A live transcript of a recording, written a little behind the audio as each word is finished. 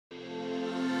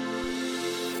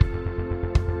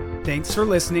Thanks for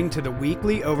listening to the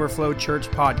weekly Overflow Church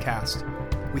podcast.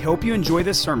 We hope you enjoy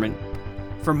this sermon.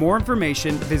 For more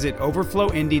information, visit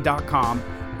overflowindy.com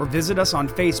or visit us on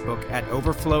Facebook at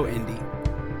Overflow Indy. I'm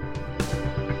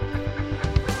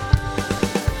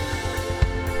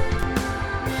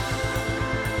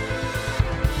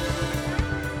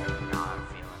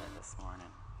feeling it this morning.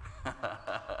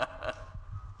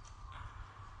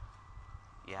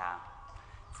 Yeah.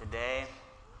 Today,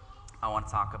 I want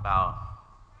to talk about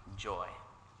joy.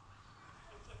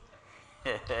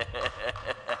 I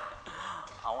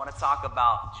want to talk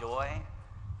about joy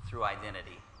through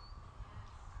identity.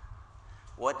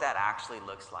 What that actually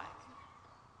looks like.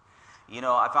 You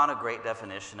know, I found a great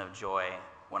definition of joy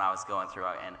when I was going through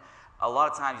it. And a lot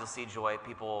of times you'll see joy,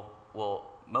 people will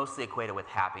mostly equate it with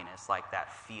happiness, like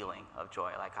that feeling of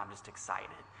joy, like I'm just excited.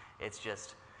 It's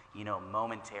just,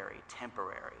 momentary,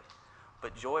 temporary.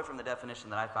 But joy, from the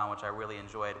definition that I found, which I really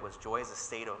enjoyed, was joy is a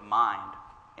state of mind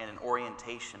and an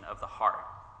orientation of the heart.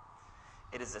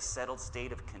 It is a settled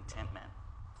state of contentment,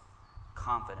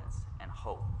 confidence, and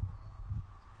hope.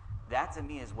 That to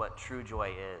me is what true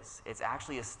joy is. It's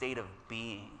actually a state of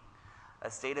being,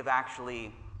 a state of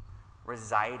actually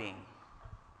residing,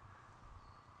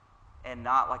 and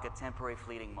not like a temporary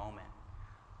fleeting moment.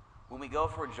 When we go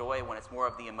for joy, when it's more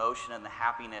of the emotion and the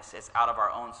happiness, it's out of our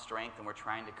own strength and we're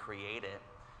trying to create it,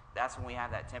 that's when we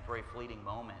have that temporary fleeting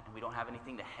moment and we don't have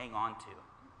anything to hang on to.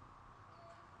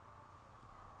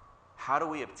 How do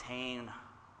we obtain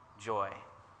joy?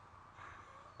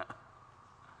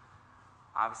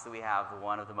 Obviously, we have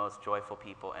one of the most joyful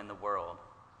people in the world.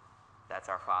 That's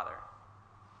our Father.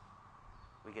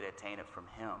 We get to attain it from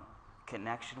Him.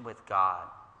 Connection with God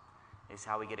is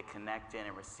how we get to connect in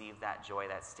and receive that joy,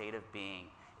 that state of being.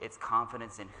 It's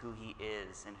confidence in who He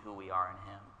is and who we are in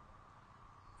Him.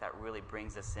 That really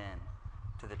brings us in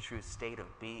to the true state of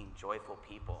being joyful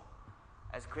people.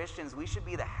 As Christians, we should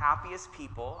be the happiest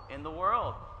people in the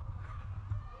world.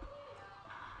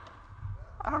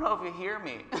 I don't know if you hear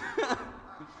me.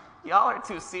 Y'all are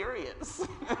too serious.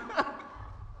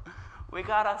 We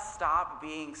gotta stop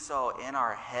being so in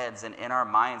our heads and in our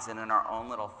minds and in our own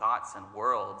little thoughts and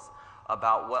worlds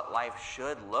about what life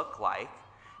should look like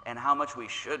and how much we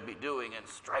should be doing and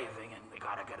striving, and we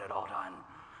gotta get it all done.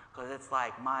 Because it's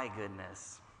like, my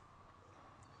goodness.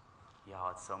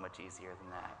 Y'all, it's so much easier than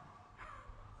that.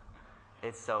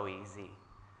 It's so easy.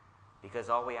 Because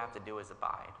all we have to do is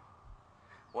abide.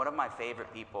 One of my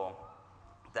favorite people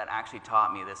that actually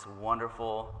taught me this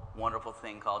wonderful, wonderful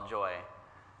thing called joy,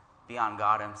 beyond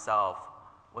God Himself,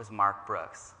 was Mark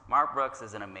Brooks. Mark Brooks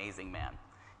is an amazing man.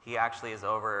 He actually is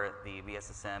over the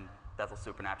VSSM, Bethel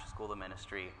Supernatural School of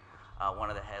Ministry,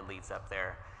 one of the head leads up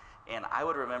there. And I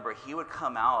would remember he would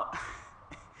come out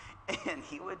and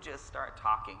he would just start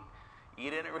talking. You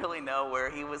didn't really know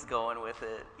where he was going with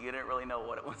it. You didn't really know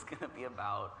what it was going to be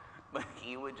about. But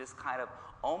he would just kind of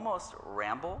almost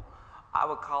ramble. I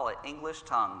would call it English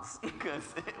tongues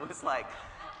because it was like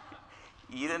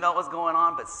you didn't know what was going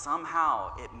on, but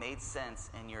somehow it made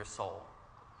sense in your soul.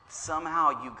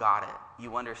 Somehow you got it.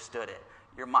 You understood it.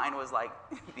 Your mind was like,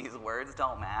 these words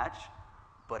don't match,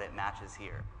 but it matches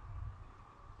here.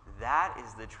 That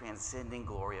is the transcending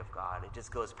glory of God. It just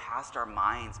goes past our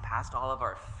minds, past all of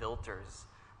our filters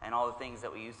and all the things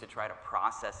that we use to try to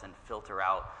process and filter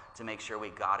out to make sure we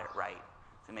got it right,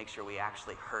 to make sure we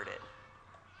actually heard it,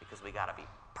 because we got to be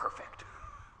perfect.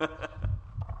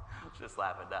 Just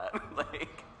laugh at that.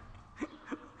 Like,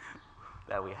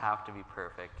 that we have to be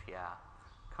perfect. Yeah,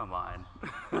 come on.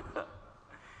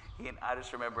 I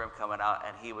just remember him coming out,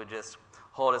 and he would just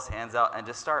hold his hands out and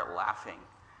just start laughing.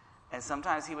 And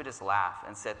sometimes he would just laugh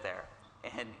and sit there,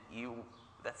 and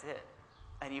that's it.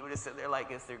 And you would just sit there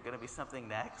like, is there going to be something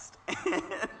next?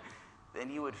 Then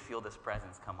you would feel this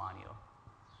presence come on you.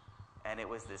 And it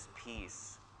was this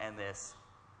peace and this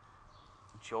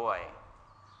joy.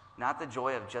 Not the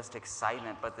joy of just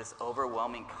excitement, but this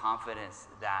overwhelming confidence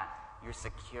that you're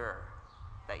secure,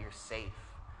 that you're safe.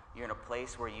 You're in a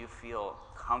place where you feel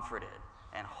comforted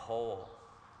and whole.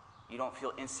 You don't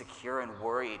feel insecure and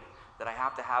worried that I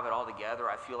have to have it all together.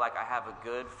 I feel like I have a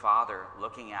good Father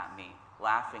looking at me,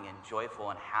 laughing and joyful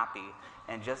and happy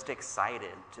and just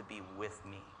excited to be with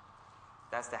me.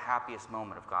 That's the happiest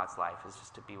moment of God's life, is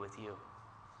just to be with you.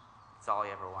 It's all He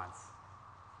ever wants.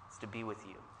 It's to be with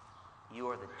you. You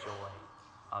are the joy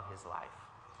of His life.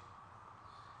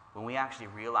 When we actually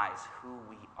realize who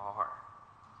we are,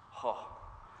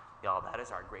 y'all, that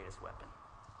is our greatest weapon.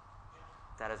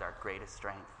 That is our greatest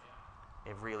strength.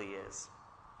 It really is.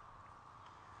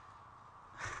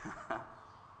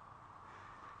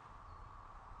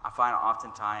 I find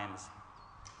oftentimes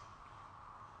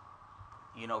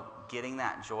getting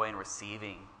that joy and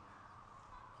receiving,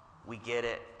 we get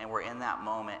it and we're in that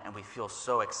moment and we feel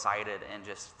so excited and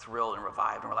just thrilled and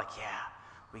revived. And we're like, yeah,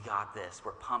 we got this.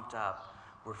 We're pumped up.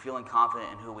 We're feeling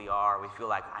confident in who we are. We feel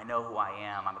like, I know who I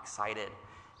am. I'm excited.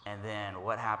 And then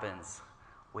what happens?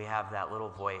 We have that little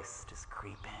voice just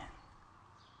creep in.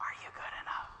 Are you good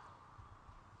enough?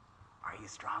 Are you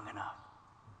strong enough?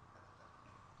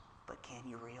 But can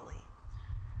you really?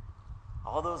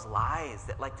 All those lies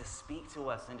that like to speak to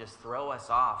us and just throw us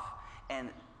off. And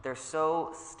they're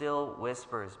so still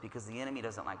whispers because the enemy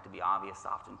doesn't like to be obvious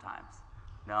oftentimes.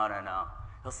 No.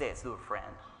 He'll say it's through a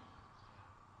friend.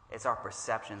 It's our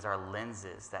perceptions, our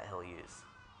lenses that he'll use.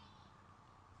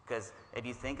 Because if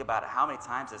you think about it, how many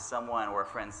times has someone or a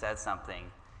friend said something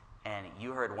and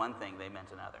you heard one thing, they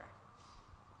meant another?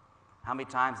 How many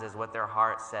times has what their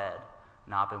heart said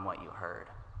not been what you heard?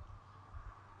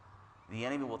 The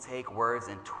enemy will take words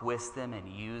and twist them and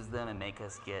use them and make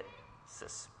us get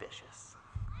suspicious.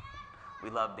 We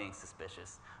love being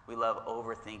suspicious. We love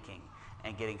overthinking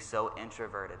and getting so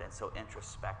introverted and so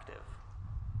introspective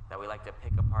that we like to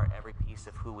pick apart every piece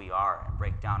of who we are and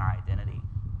break down our identity.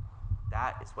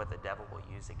 That is what the devil will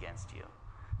use against you.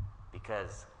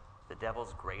 Because the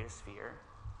devil's greatest fear,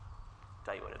 I'll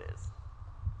tell you what it is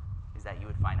that you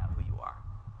would find out who you are.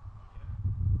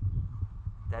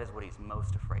 That is what he's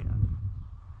most afraid of.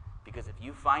 Because if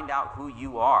you find out who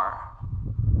you are,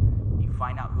 you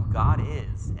find out who God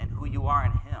is and who you are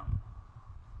in him,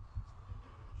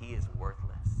 he is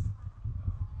worthless.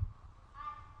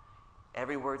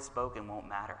 Every word spoken won't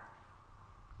matter.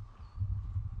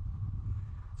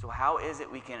 So how is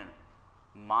it we can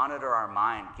monitor our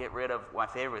mind, get rid of, my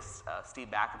favorite is Steve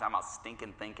Backman talking about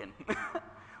stinking thinking,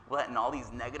 letting all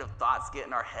these negative thoughts get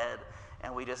in our head,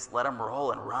 and we just let them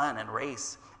roll and run and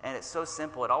race. And it's so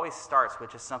simple. It always starts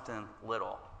with just something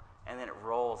little, and then it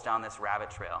rolls down this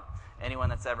rabbit trail. Anyone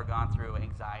that's ever gone through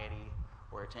anxiety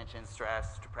or attention,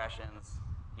 stress, depressions,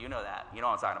 you know that. You know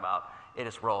what I'm talking about. It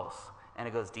just rolls, and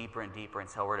it goes deeper and deeper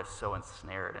until we're just so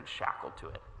ensnared and shackled to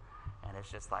it. And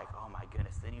it's just like, oh my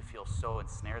goodness. Then you feel so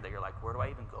ensnared that you're like, where do I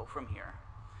even go from here?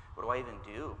 What do I even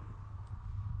do?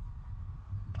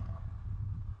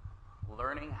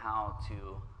 Learning how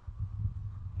to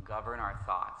govern our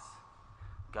thoughts,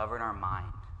 govern our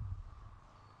mind,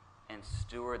 and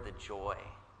steward the joy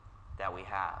that we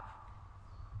have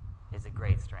is a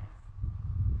great strength.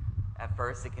 At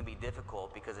first, it can be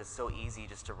difficult because it's so easy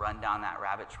just to run down that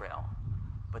rabbit trail.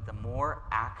 But the more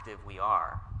active we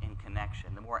are in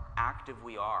connection, the more active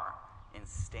we are in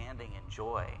standing in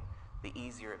joy, the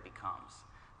easier it becomes.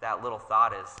 That little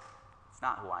thought is, it's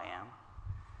not who I am.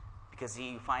 Because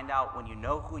you find out when you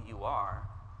know who you are,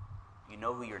 you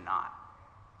know who you're not.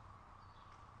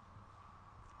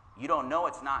 You don't know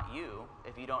it's not you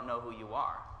if you don't know who you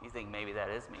are. You think maybe that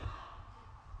is me.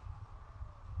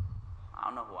 I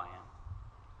don't know who I am.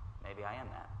 Maybe I am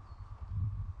that.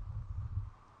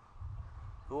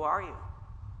 Who are you?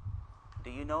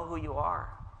 Do you know who you are?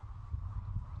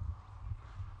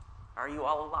 Are you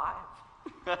all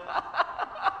alive?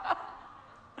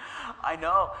 I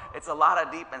know it's a lot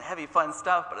of deep and heavy fun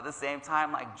stuff, but at the same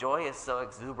time, like, joy is so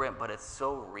exuberant, but it's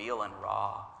so real and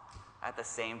raw at the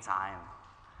same time.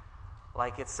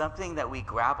 Like, it's something that we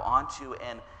grab onto,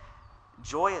 and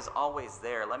joy is always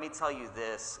there. Let me tell you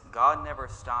this, God never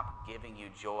stopped giving you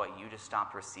joy, you just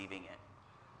stopped receiving it.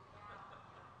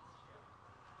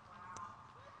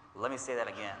 Let me say that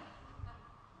again.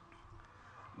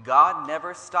 God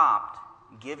never stopped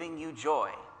giving you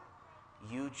joy,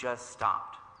 you just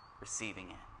stopped receiving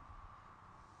it.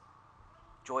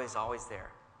 Joy is always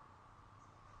there.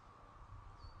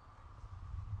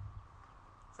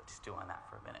 So just stew on that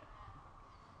for a minute.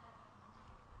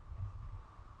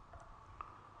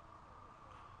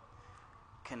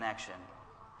 Connection.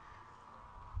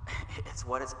 It's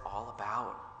what it's all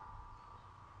about.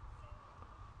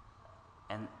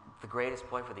 And the greatest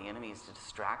ploy for the enemy is to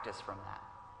distract us from that.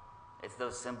 It's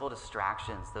those simple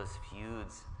distractions, those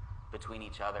feuds between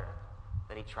each other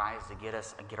that he tries to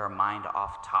get our mind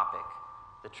off topic,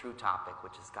 the true topic,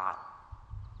 which is God.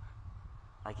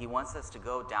 Like, he wants us to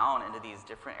go down into these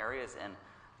different areas and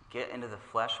get into the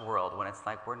flesh world when it's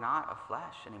like we're not of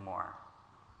flesh anymore.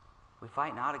 We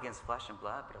fight not against flesh and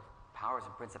blood, but of powers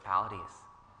and principalities.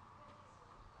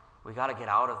 We got to get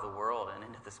out of the world and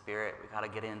into the spirit. We got to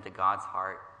get into God's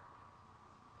heart.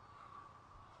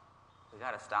 We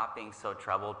got to stop being so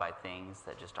troubled by things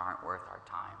that just aren't worth our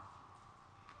time.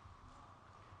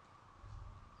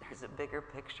 There's a bigger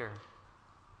picture.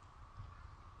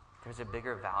 There's a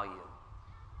bigger value.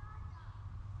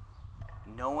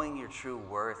 Knowing your true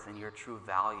worth and your true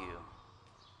value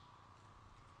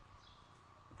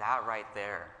That right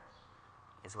there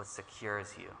is what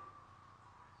secures you.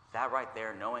 That right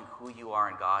there, knowing who you are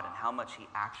in God and how much He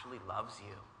actually loves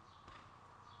you,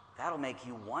 that'll make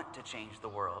you want to change the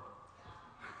world.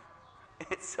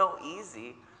 It's so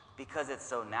easy because it's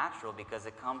so natural, because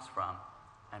it comes from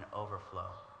an overflow.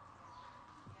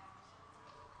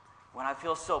 When I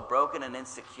feel so broken and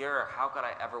insecure, how could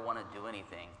I ever want to do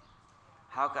anything?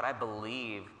 How could I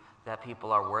believe that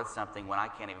people are worth something when I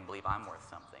can't even believe I'm worth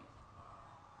something?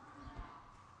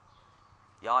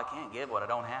 Y'all, I can't give what I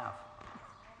don't have.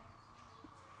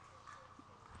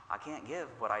 I can't give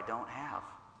what I don't have.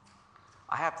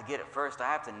 I have to get it first.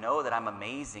 I have to know that I'm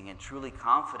amazing and truly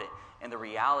confident in the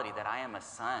reality that I am a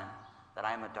son, that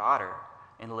I am a daughter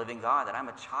in the living God, that I'm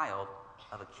a child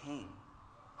of a king.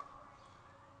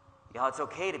 Y'all, it's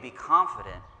okay to be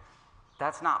confident.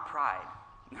 That's not pride.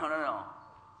 No.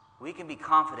 We can be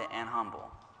confident and humble.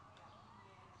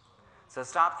 So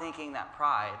stop thinking that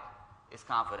pride is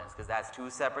confidence, because that's two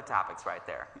separate topics right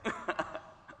there.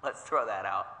 Let's throw that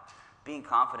out. Being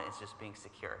confident is just being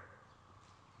secure.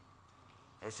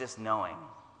 It's just knowing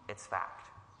it's fact.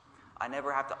 I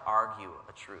never have to argue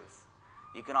a truth.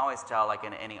 You can always tell, like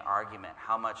in any argument,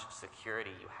 how much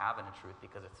security you have in a truth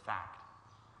because it's fact.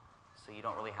 So you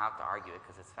don't really have to argue it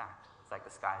because it's fact. It's like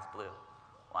the sky's blue.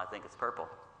 Well, I think it's purple.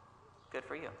 Good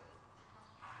for you.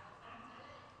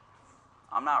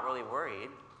 I'm not really worried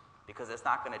because it's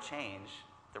not going to change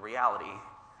the reality.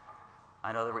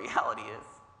 I know the reality is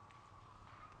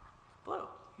blue.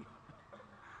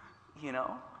 You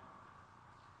know?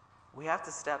 We have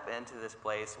to step into this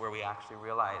place where we actually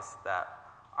realize that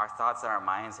our thoughts and our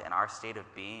minds and our state of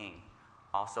being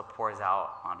also pours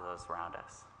out onto those around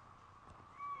us.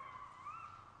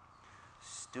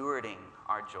 Stewarding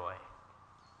our joy.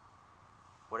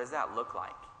 What does that look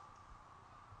like?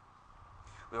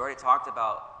 We already talked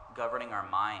about governing our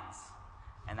minds,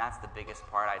 and that's the biggest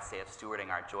part, I'd say, of stewarding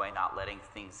our joy, not letting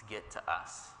things get to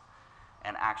us,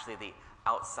 and actually the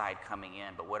outside coming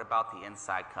in. But what about the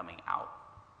inside coming out?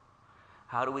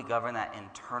 How do we govern that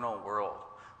internal world?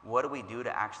 What do we do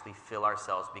to actually fill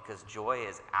ourselves? Because joy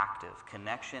is active.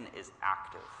 Connection is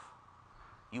active.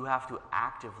 You have to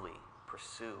actively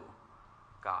pursue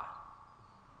God.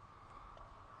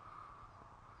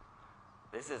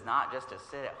 This is not just to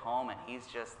sit at home and He's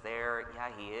just there. Yeah,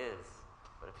 He is.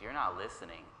 But if you're not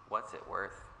listening, what's it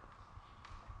worth?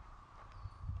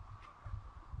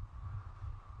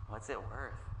 What's it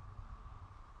worth?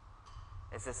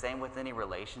 It's the same with any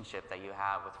relationship that you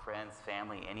have with friends,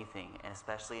 family, anything, and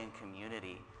especially in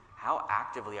community. How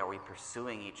actively are we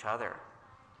pursuing each other?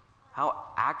 How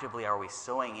actively are we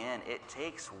sowing in? It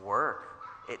takes work.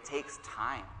 It takes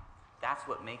time. That's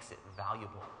what makes it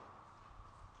valuable.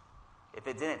 If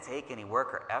it didn't take any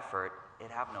work or effort,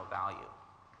 it'd have no value.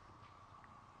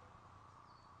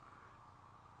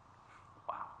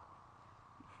 Wow.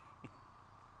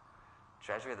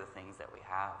 Treasure the things that we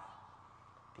have,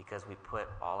 because we put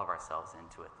all of ourselves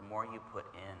into it. The more you put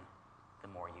in, the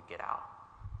more you get out.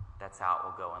 That's how it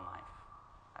will go in life.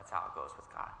 That's how it goes with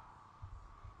God.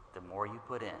 The more you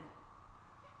put in,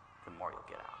 the more you'll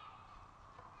get out.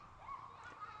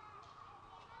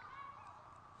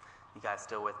 You guys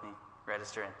still with me?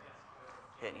 Registering?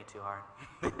 Hitting you too hard?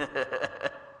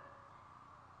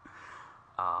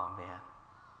 Oh, man.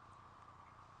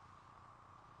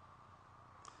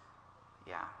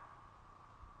 Yeah.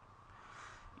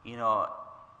 You know,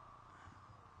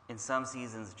 in some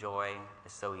seasons, joy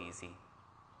is so easy.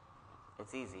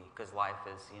 It's easy because life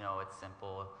is, it's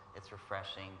simple, it's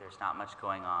refreshing, there's not much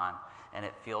going on, and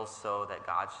it feels so that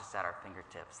God's just at our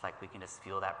fingertips, like we can just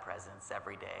feel that presence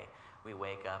every day. We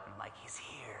wake up and like, He's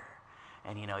here.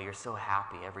 And you're so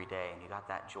happy every day, and you got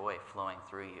that joy flowing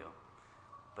through you.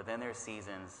 But then there's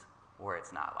seasons where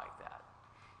it's not like that.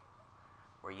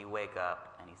 Where you wake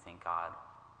up and you think, God,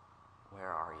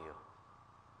 where are you?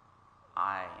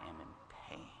 I am in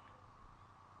pain.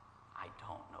 I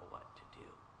don't know what to do.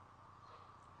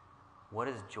 What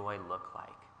does joy look like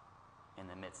in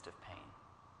the midst of pain?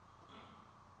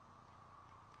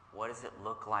 What does it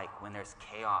look like when there's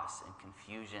chaos and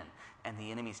confusion and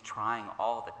the enemy's trying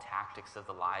all the tactics of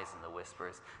the lies and the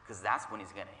whispers? Because that's when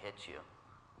he's going to hit you.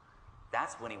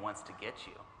 That's when he wants to get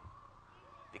you.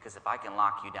 Because if I can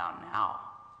lock you down now,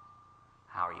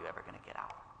 how are you ever going to get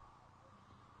out?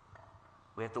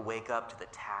 We have to wake up to the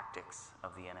tactics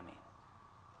of the enemy.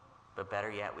 But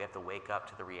better yet, we have to wake up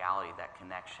to the reality that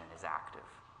connection is active.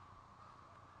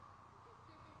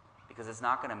 Because it's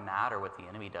not going to matter what the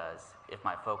enemy does if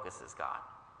my focus is God.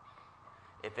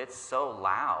 If it's so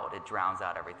loud, it drowns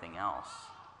out everything else,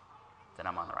 then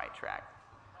I'm on the right track.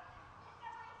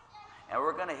 And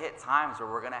we're going to hit times where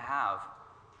we're going to have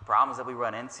problems that we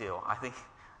run into, I think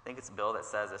it's Bill that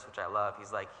says this, which I love.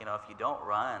 He's like, if you don't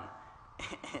run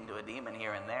into a demon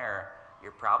here and there,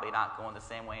 you're probably not going the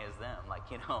same way as them. Like,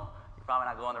 you're probably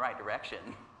not going the right direction.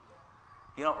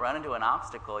 If you don't run into an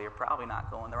obstacle, you're probably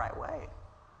not going the right way.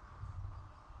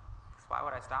 So why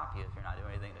would I stop you if you're not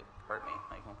doing anything to hurt me?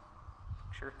 Like, well,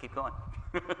 sure, keep going.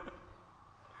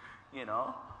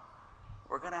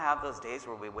 We're going to have those days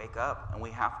where we wake up and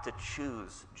we have to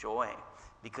choose joy,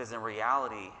 because in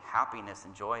reality, happiness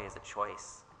and joy is a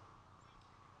choice.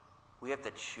 We have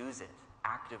to choose it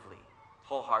actively,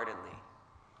 wholeheartedly,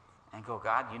 and go,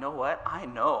 God, you know what? I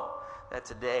know that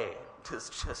today this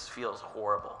just feels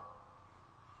horrible.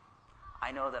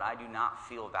 I know that I do not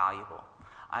feel valuable.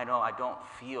 I know I don't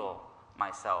feel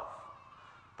myself.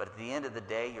 But at the end of the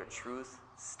day, your truth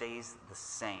stays the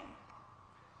same.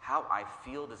 How I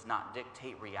feel does not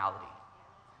dictate reality.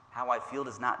 How I feel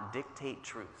does not dictate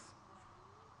truth.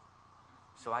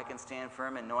 So I can stand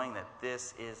firm in knowing that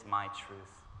this is my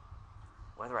truth,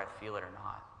 whether I feel it or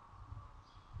not.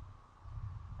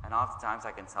 And oftentimes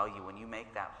I can tell you, when you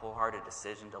make that wholehearted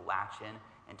decision to latch in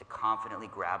and to confidently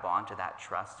grab onto that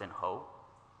trust and hope,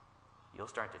 you'll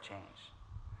start to change,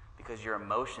 because your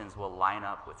emotions will line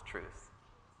up with truth.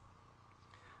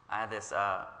 I had this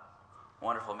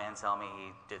wonderful man tell me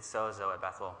he did sozo at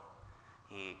Bethel.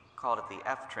 He called it the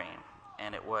F train,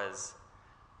 and it was,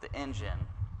 the engine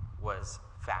was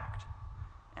fact,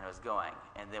 and it was going,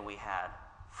 and then we had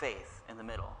faith in the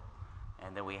middle,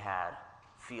 and then we had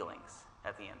feelings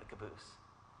at the end, the caboose.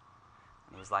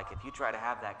 And he was like, if you try to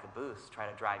have that caboose, try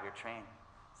to drive your train,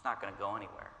 it's not going to go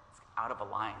anywhere. It's out of a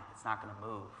line. It's not going to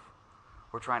move.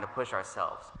 We're trying to push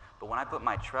ourselves. But when I put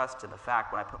my trust in the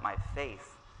fact, when I put my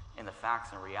faith in the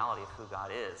facts and reality of who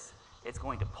God is, it's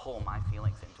going to pull my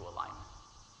feelings into alignment.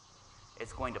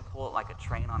 It's going to pull it like a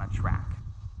train on a track,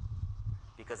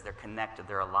 because they're connected,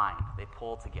 they're aligned, they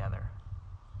pull together.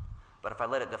 But if I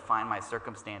let it define my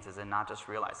circumstances and not just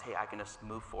realize, hey, I can just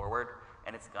move forward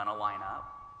and it's going to line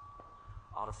up,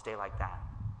 I'll just stay like that.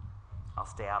 I'll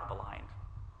stay out of aligned.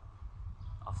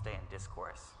 I'll stay in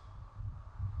discourse.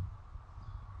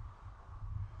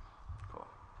 Cool.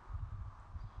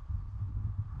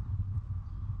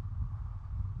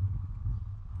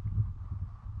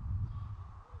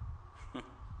 Yeah.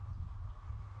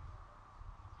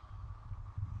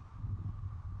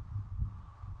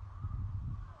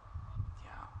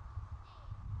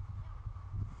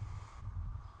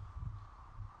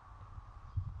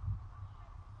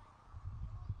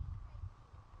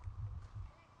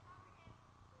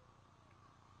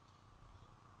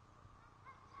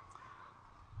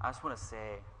 I just want to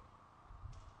say,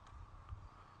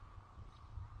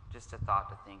 just a thought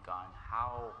to think on,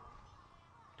 how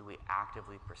do we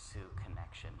actively pursue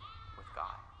connection with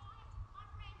God?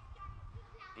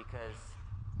 Because,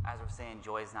 as we're saying,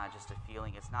 joy is not just a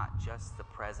feeling, it's not just the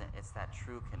present, it's that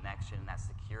true connection, that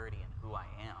security in who I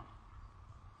am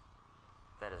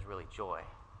that is really joy.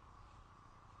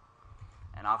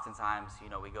 And oftentimes,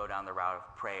 we go down the route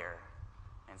of prayer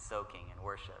and soaking and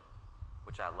worship,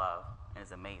 which I love and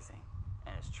is amazing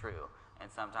and is true. And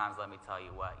sometimes, let me tell you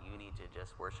what, you need to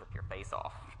just worship your face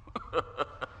off.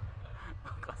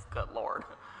 Because, good Lord,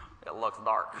 it looks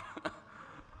dark.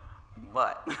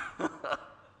 But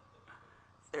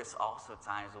there's also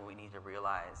times when we need to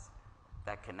realize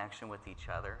that connection with each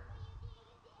other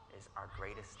is our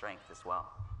greatest strength as well.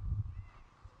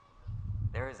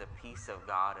 There is a piece of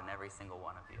God in every single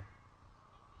one of you.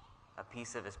 A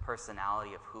piece of his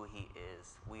personality, of who he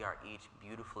is. We are each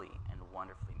beautifully and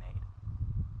wonderfully made.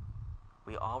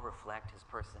 We all reflect his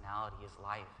personality, his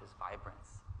life, his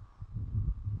vibrance.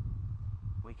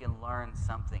 We can learn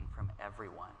something from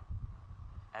everyone.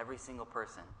 Every single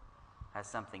person has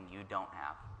something you don't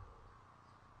have.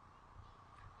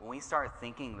 When we start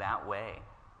thinking that way,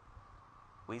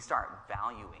 we start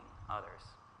valuing others.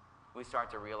 We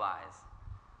start to realize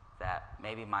that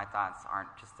maybe my thoughts aren't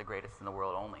just the greatest in the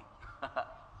world only.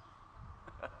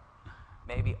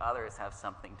 Maybe others have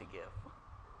something to give.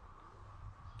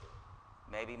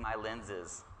 Maybe my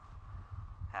lenses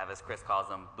have, as Chris calls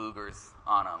them, boogers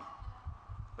on them,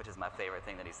 which is my favorite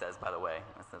thing that he says, by the way.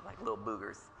 It's like little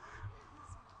boogers.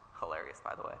 It's hilarious,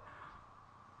 by the way.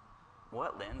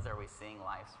 What lens are we seeing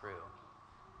life through?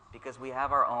 Because we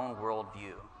have our own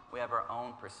worldview. We have our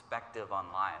own perspective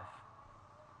on life.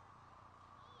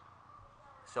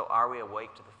 So are we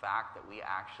awake to the fact that we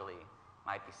actually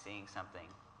might be seeing something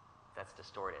that's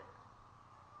distorted?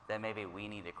 Then maybe we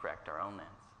need to correct our own lens,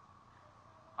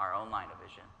 our own line of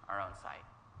vision, our own sight.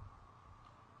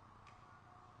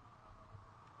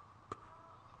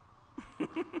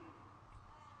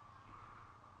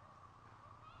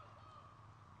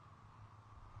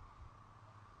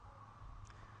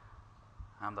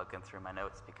 I'm looking through my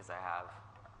notes because I have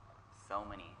so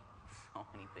many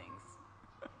things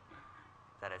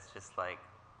that it's just like,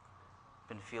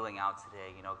 been feeling out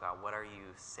today, God, what are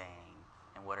you saying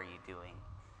and what are you doing?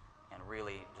 And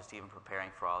really, just even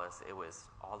preparing for all this, it was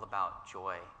all about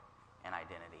joy and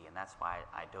identity, and that's why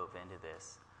I dove into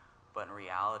this. But in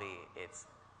reality, it's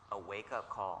a wake-up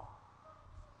call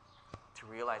to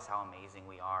realize how amazing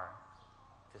we are,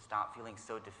 to stop feeling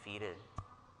so defeated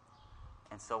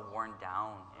and so worn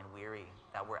down and weary,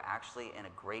 that we're actually in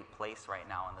a great place right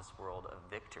now in this world of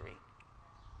victory.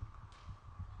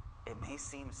 It may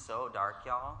seem so dark,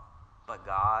 y'all, but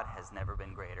God has never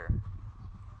been greater.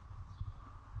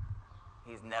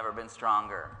 He's never been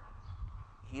stronger.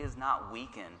 He is not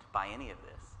weakened by any of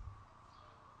this.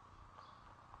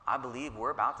 I believe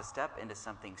we're about to step into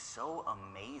something so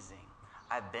amazing.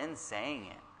 I've been saying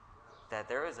it, that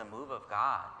there is a move of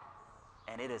God,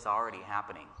 and it is already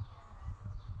happening.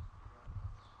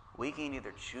 We can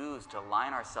either choose to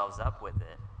line ourselves up with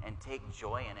it and take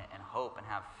joy in it and hope and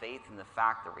have faith in the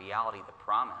fact, the reality, the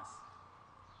promise,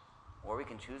 or we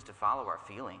can choose to follow our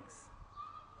feelings.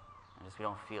 And just we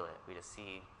don't feel it. We just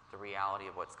see the reality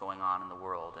of what's going on in the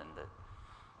world and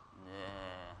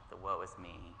the woe is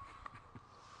me.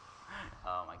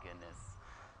 Oh my goodness.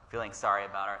 Feeling sorry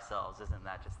about ourselves, isn't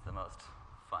that just the most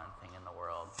fun thing in the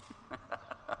world?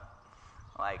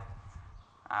 Like,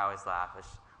 I always laugh.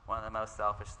 One of the most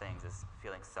selfish things is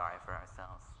feeling sorry for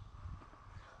ourselves.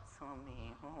 So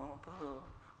me, oh, boo,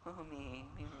 oh, me.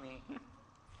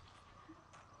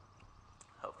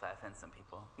 Hope that offends some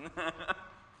people.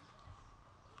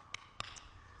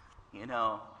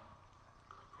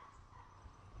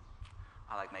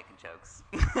 I like making jokes.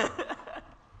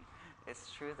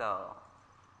 It's true, though.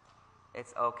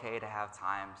 It's okay to have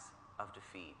times of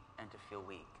defeat and to feel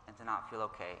weak and to not feel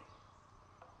okay.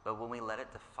 But when we let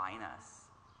it define us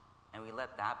and we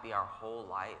let that be our whole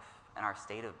life and our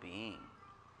state of being,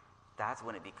 that's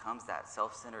when it becomes that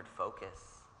self-centered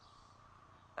focus.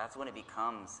 That's when it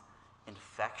becomes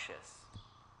infectious.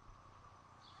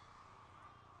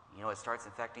 It starts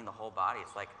infecting the whole body.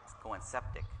 It's like it's going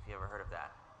septic, if you ever heard of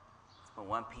that. It's been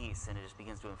one piece and it just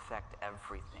begins to infect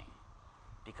everything.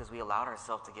 Because we allowed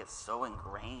ourselves to get so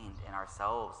ingrained in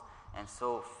ourselves and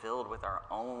so filled with our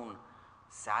own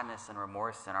sadness and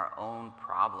remorse and our own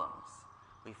problems.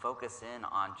 We focus in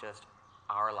on just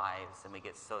our lives and we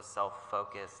get so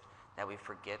self-focused that we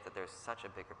forget that there's such a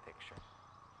bigger picture.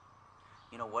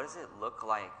 What does it look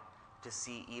like to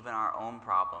see even our own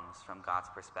problems from God's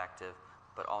perspective,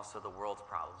 but also the world's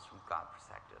problems from God's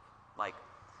perspective? Like,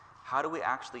 how do we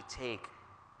actually take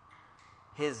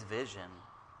His vision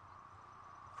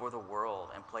for the world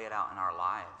and play it out in our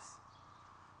lives?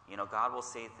 God will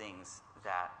say things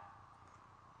that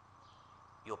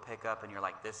you'll pick up and you're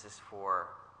like, this is for,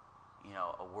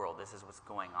 a world. This is what's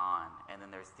going on. And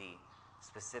then there's the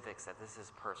specifics that this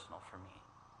is personal for me.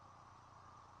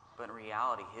 But in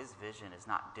reality, His vision is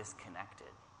not disconnected.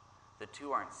 The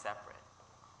two aren't separate.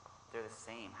 They're the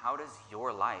same. How does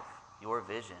your life, your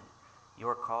vision,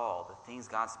 your call, the things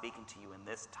God's speaking to you in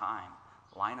this time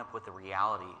line up with the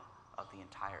reality of the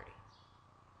entirety?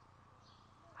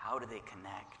 How do they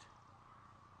connect?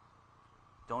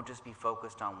 Don't just be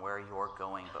focused on where you're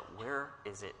going, but where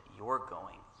is it you're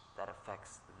going that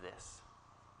affects this?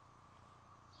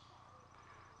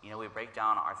 We break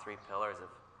down our 3 pillars of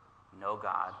know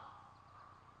God,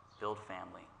 build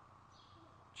family,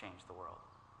 change the world.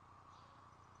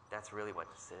 That's really what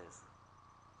this is.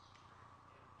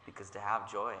 Because to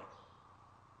have joy,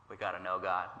 we got to know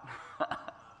God.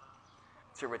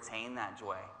 To retain that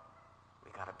joy,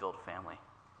 we got to build family.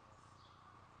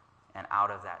 And out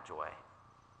of that joy,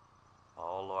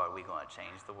 oh Lord, we're going to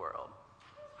change the world.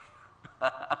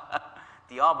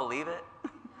 Do y'all believe it?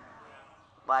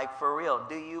 Like, for real,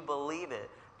 do you believe it?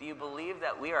 Do you believe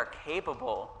that we are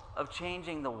capable of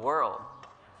changing the world?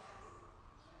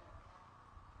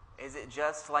 Is it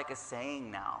just like a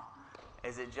saying now?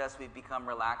 Is it just we've become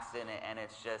relaxed in it and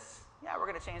it's just, yeah, we're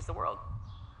going to change the world?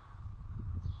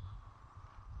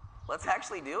 Let's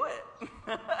actually do it.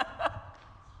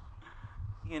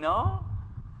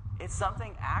 It's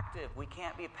something active. We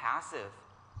can't be passive.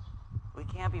 We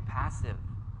can't be passive.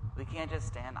 We can't just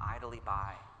stand idly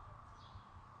by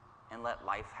and let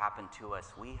life happen to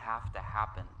us. We have to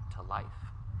happen to life.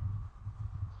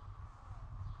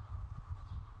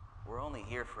 We're only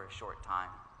here for a short time.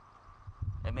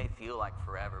 It may feel like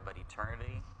forever, but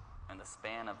eternity and the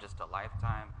span of just a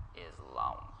lifetime is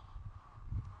long.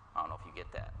 I don't know if you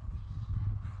get that.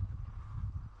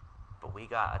 But we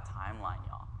got a timeline,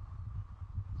 y'all.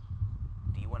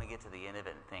 Do you want to get to the end of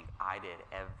it and think, I did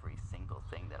every single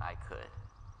thing that I could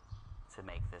to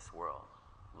make this world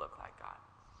look like God,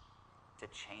 to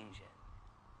change it,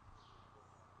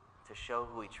 to show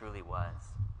who he truly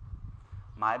was.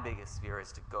 My biggest fear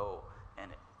is to go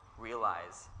and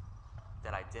realize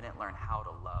that I didn't learn how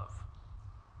to love.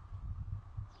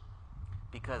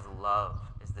 Because love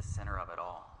is the center of it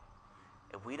all.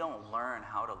 If we don't learn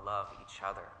how to love each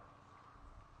other,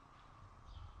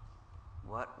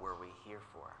 what were we here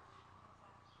for?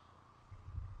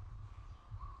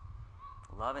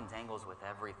 Love entangles with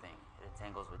everything. It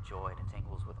entangles with joy. It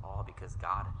entangles with all, because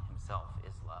God himself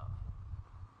is love.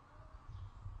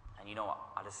 And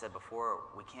I just said before,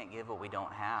 we can't give what we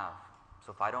don't have.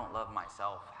 So if I don't love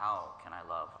myself, how can I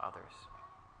love others?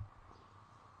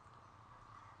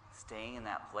 Staying in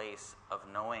that place of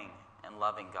knowing and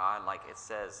loving God, like it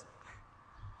says,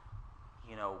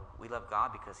 we love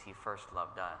God because he first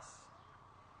loved us.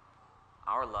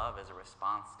 Our love is a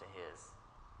response to his.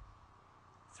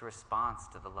 It's a response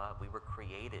to the love. We were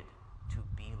created to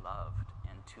be loved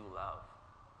and to love.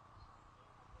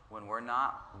 When we're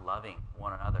not loving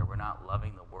one another, we're not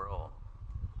loving the world,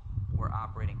 we're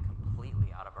operating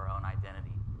completely out of our own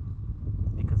identity,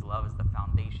 because love is the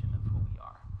foundation of who we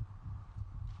are.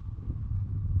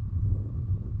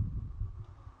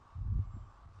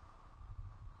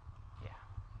 Yeah.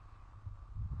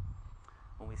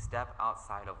 When we step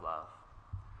outside of love,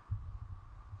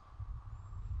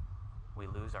 we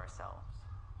lose ourselves.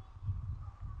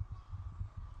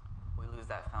 We lose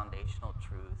that foundational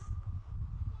truth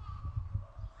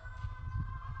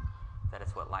that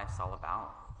it's what life's all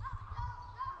about.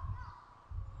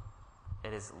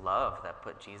 It is love that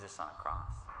put Jesus on a cross.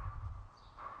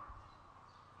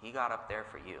 He got up there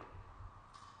for you.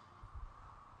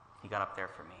 He got up there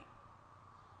for me.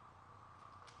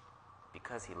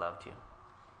 Because he loved you.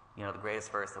 The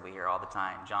greatest verse that we hear all the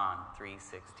time, John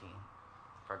 3:16.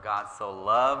 For God so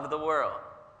loved the world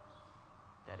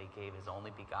that he gave his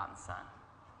only begotten Son.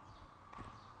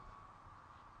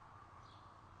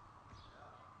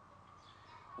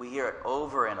 We hear it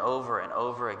over and over and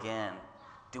over again.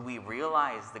 Do we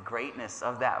realize the greatness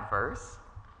of that verse?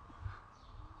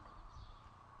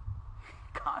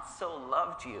 God so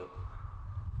loved you.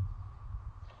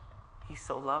 He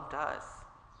so loved us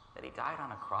that he died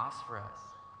on a cross for us,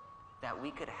 that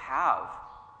we could have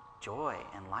joy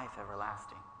and life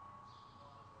everlasting.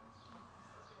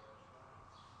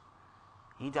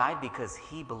 He died because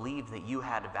he believed that you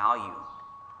had value.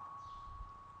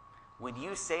 When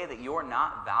you say that you're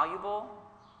not valuable,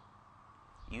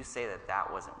 you say that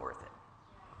that wasn't worth it.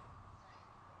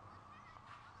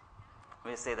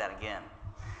 Let me say that again.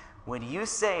 When you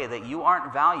say that you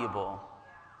aren't valuable,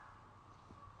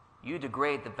 you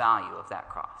degrade the value of that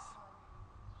cross,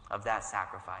 of that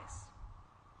sacrifice.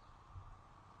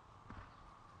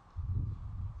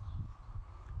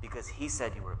 Because he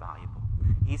said you were valuable.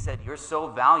 He said, you're so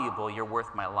valuable, you're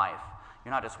worth my life.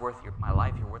 You're not just worth my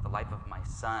life, you're worth the life of my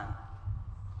Son.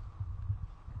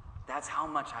 That's how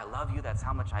much I love you. That's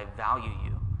how much I value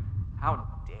you. How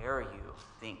dare you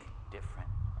think different?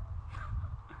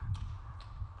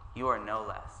 You are no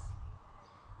less.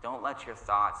 Don't let your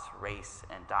thoughts race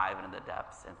and dive into the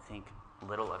depths and think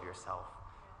little of yourself,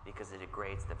 because it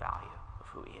degrades the value of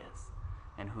who he is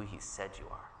and who he said you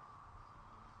are.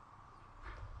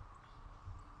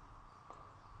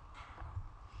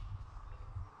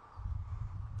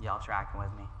 Y'all tracking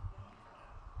with me?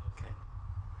 Okay.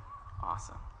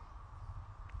 Awesome.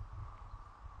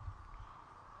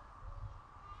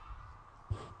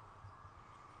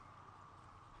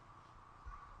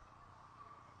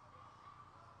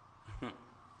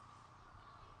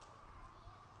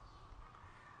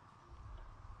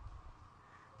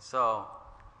 So,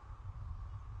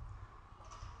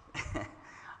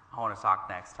 I want to talk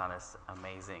next on this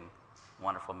amazing,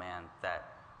 wonderful man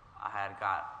that I had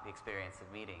got the experience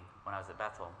of meeting when I was at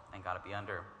Bethel and got to be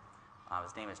under.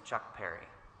 His name is Chuck Perry.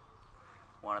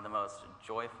 One of the most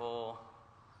joyful,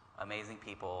 amazing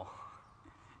people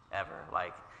ever.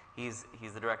 Like, he's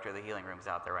the director of the healing rooms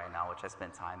out there right now, which I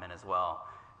spent time in as well.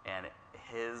 And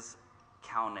his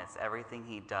countenance, everything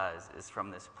he does is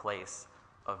from this place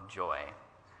of joy.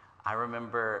 I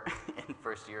remember in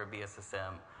first year of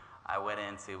BSSM,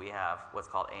 we have what's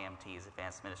called AMTs,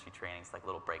 Advanced Ministry Trainings, like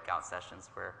little breakout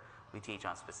sessions where we teach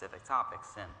on specific topics.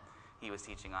 And he was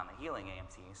teaching on the healing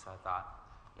AMT, so I thought,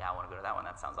 yeah, I want to go to that one.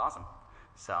 That sounds awesome.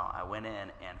 So I went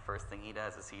in, and first thing he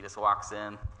does is he just walks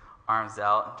in, arms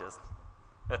out, and just,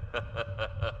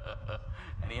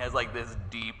 and he has like this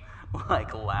deep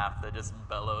like laugh that just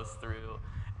bellows through,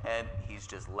 and he's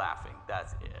just laughing.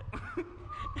 That's it.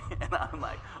 And I'm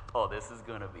like, oh, this is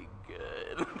going to be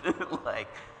good. Like,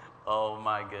 oh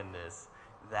my goodness.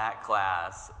 that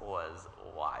class was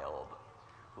wild.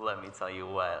 Let me tell you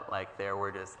what, like there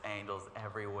were just angels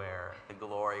everywhere. The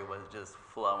glory was just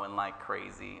flowing like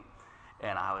crazy.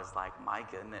 And I was like, my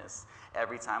goodness.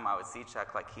 Every time I would see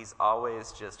Chuck, like he's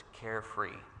always just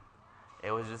carefree.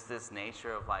 It was just this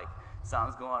nature of like,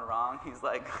 something's going wrong. He's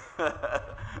like,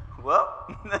 well,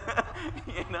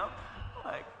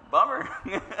 like bummer.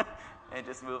 And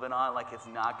just moving on, like it's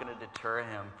not going to deter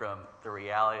him from the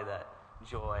reality that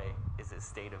joy is a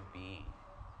state of being.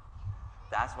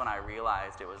 That's when I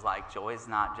realized it was like joy is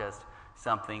not just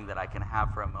something that I can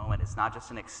have for a moment. It's not just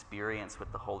an experience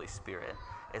with the Holy Spirit.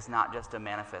 It's not just a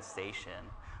manifestation,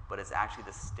 but it's actually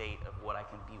the state of what I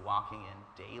can be walking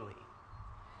in daily.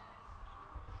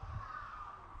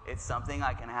 It's something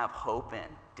I can have hope in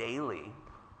daily.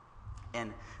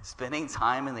 And spending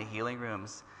time in the healing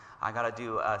rooms, I got to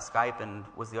do Skype and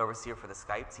was the overseer for the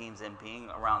Skype teams, and being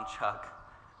around Chuck,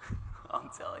 I'm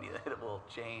telling you, it will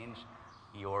change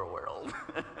your world.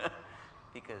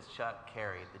 Because Chuck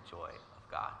carried the joy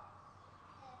of God.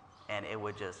 And it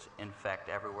would just infect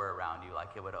everywhere around you, like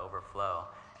it would overflow.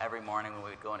 Every morning when we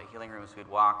would go into healing rooms, we'd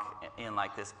walk in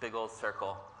like this big old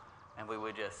circle, and we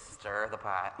would just stir the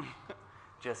pot,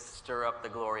 just stir up the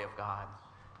glory of God,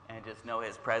 and just know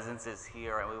His presence is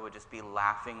here, and we would just be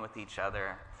laughing with each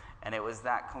other. And it was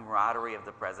that camaraderie of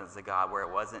the presence of God where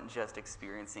it wasn't just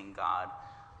experiencing God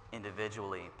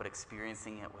individually, but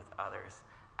experiencing it with others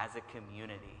as a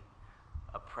community,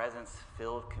 a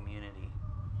presence-filled community,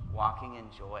 walking in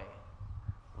joy,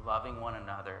 loving one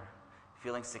another,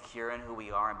 feeling secure in who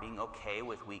we are, and being okay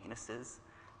with weaknesses,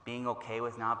 being okay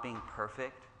with not being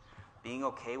perfect, being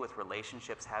okay with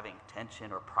relationships having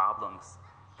tension or problems.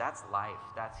 That's life,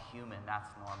 that's human, that's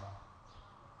normal.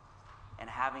 And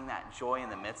having that joy in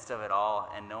the midst of it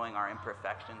all and knowing our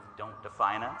imperfections don't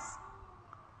define us,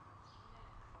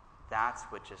 that's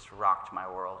what just rocked my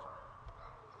world.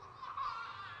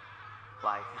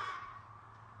 Like,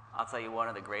 I'll tell you one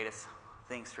of the greatest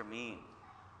things for me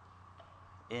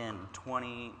in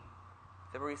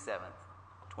February 7th,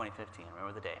 2015,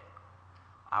 remember the day,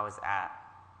 I was at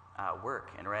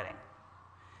work in Reading,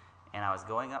 and I was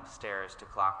going upstairs to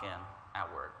clock in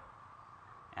at work,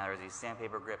 and there was these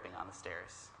sandpaper gripping on the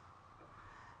stairs.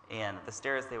 And the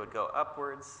stairs, they would go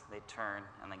upwards, they'd turn,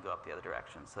 and then go up the other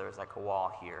direction. So there was like a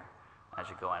wall here as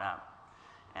you're going up.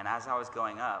 And as I was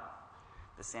going up,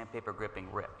 the sandpaper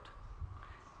gripping ripped.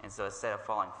 And so instead of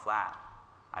falling flat,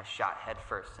 I shot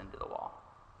headfirst into the wall.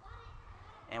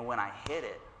 And when I hit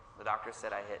it, the doctor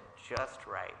said I hit just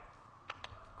right,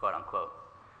 quote unquote,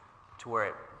 to where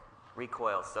it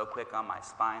recoiled so quick on my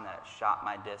spine that it shot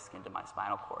my disc into my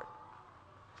spinal cord.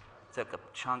 Took a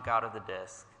chunk out of the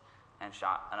disc and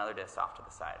shot another disc off to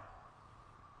the side.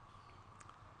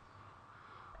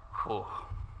 Whew.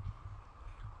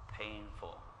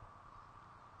 Painful.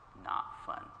 Not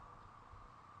fun.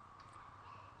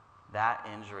 That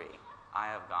injury I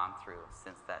have gone through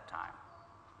since that time.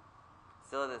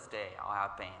 Still to this day, I'll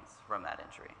have pains from that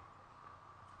injury.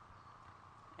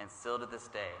 And still to this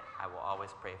day, I will always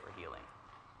pray for healing.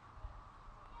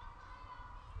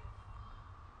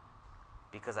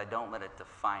 Because I don't let it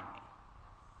define me.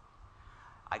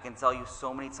 I can tell you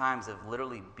so many times of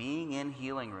literally being in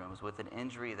healing rooms with an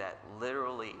injury that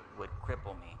literally would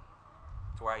cripple me.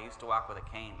 To where I used to walk with a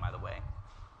cane, by the way.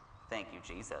 Thank you,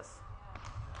 Jesus.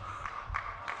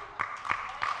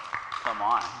 Come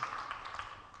on.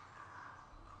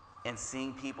 And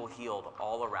seeing people healed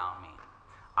all around me.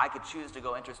 I could choose to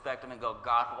go introspective and go,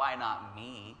 God, why not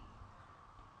me?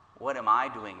 What am I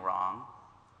doing wrong?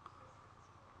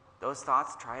 Those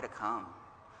thoughts try to come.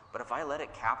 But if I let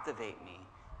it captivate me,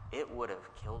 it would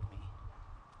have killed me.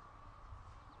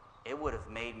 It would have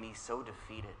made me so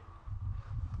defeated.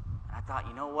 And I thought,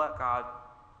 you know what, God?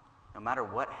 No matter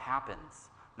what happens,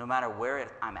 no matter where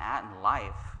I'm at in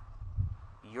life,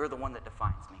 you're the one that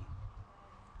defines me.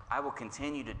 I will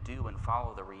continue to do and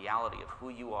follow the reality of who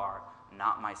you are,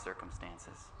 not my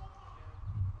circumstances.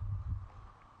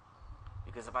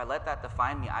 Because if I let that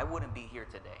define me, I wouldn't be here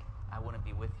today. I wouldn't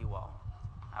be with you all.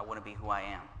 I wouldn't be who I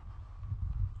am.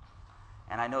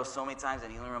 And I know so many times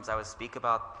in healing rooms I would speak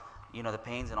about, the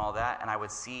pains and all that, and I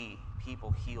would see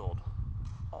people healed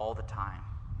all the time.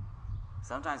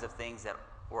 Sometimes of things that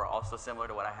were also similar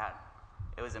to what I had.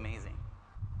 It was amazing.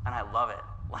 And I love it.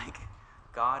 Like,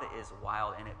 God is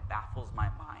wild, and it baffles my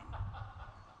mind.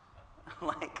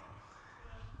 Like,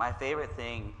 my favorite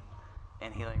thing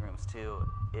in healing rooms, too,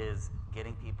 is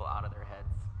getting people out of their heads.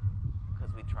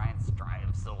 Because we try and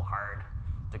strive so hard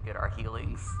to get our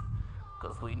healings.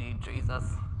 Because we need Jesus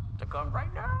to come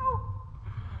right now.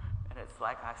 And it's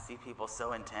like I see people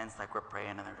so intense, like we're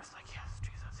praying, and they're just like, yes,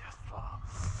 Jesus, yes.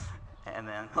 And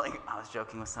then, I was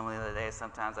joking with someone the other day.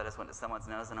 Sometimes I just went to someone's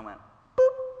nose and I went,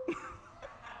 boop.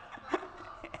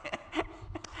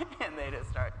 And they just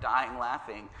start dying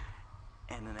laughing.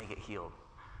 And then they get healed.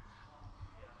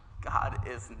 God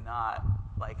is not,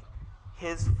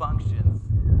 his functions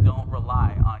don't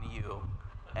rely on you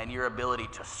and your ability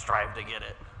to strive to get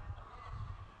it.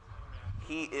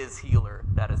 He is healer.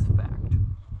 That is fact.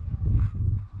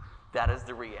 That is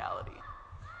the reality.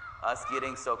 Us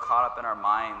getting so caught up in our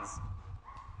minds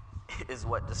is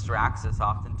what distracts us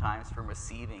oftentimes from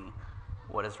receiving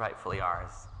what is rightfully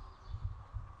ours.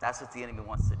 That's what the enemy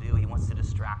wants to do. He wants to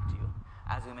distract you.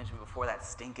 As we mentioned before, that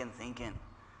stinking thinking,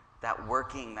 that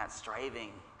working, that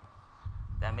striving,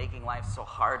 that making life so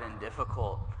hard and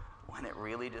difficult when it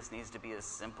really just needs to be as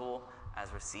simple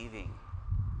as receiving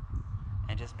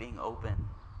and just being open,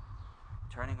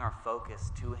 turning our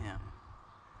focus to him,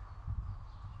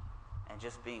 and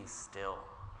just being still.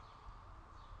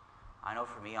 I know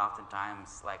for me,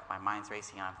 oftentimes, my mind's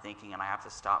racing and I'm thinking, and I have to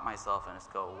stop myself and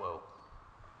just go, whoa.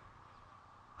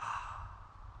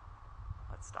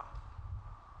 Let's stop.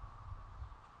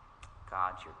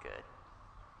 God, you're good.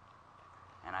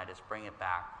 And I just bring it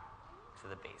back to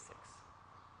the basics.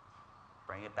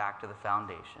 Bring it back to the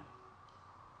foundation.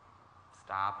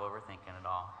 Stop overthinking it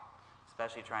all.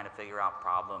 Especially trying to figure out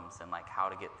problems and how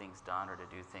to get things done or to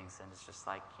do things. And it's just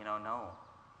no.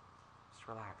 Just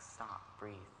relax, stop,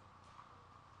 breathe.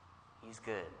 He's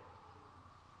good.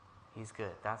 He's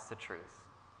good. That's the truth.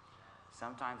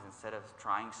 Sometimes instead of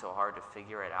trying so hard to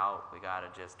figure it out, we got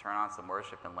to just turn on some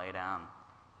worship and lay down.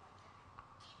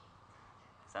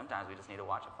 Sometimes we just need to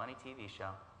watch a funny TV show.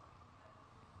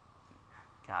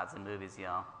 God's in movies,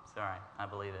 y'all. Sorry, I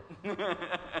believe it.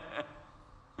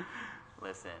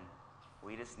 Listen,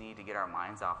 we just need to get our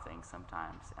minds off things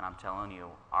sometimes. And I'm telling you,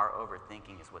 our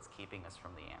overthinking is what's keeping us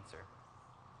from the answer.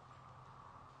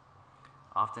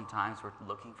 Oftentimes, we're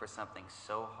looking for something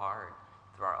so hard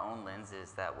through our own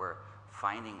lenses that we're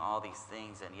finding all these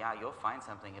things. And yeah, you'll find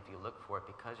something if you look for it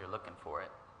because you're looking for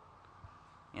it.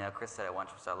 Chris said it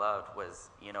once, which I loved, was,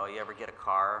 you ever get a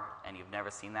car and you've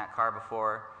never seen that car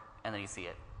before, and then you see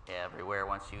it everywhere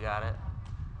once you got it?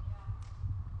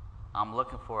 I'm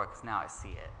looking for it because now I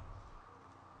see it.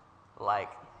 Do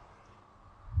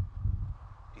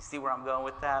you see where I'm going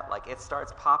with that? It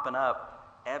starts popping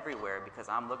up everywhere because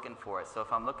I'm looking for it. So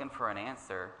if I'm looking for an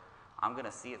answer, I'm going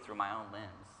to see it through my own lens,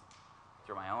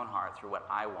 through my own heart, through what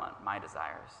I want, my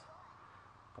desires.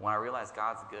 But when I realize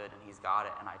God's good and he's got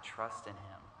it and I trust in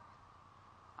him,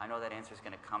 I know that answer is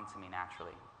going to come to me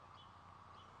naturally.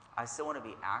 I still want to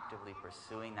be actively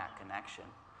pursuing that connection.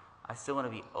 I still want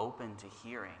to be open to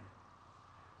hearing.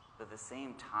 But at the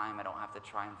same time, I don't have to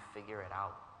try and figure it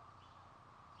out.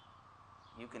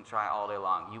 You can try all day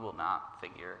long. You will not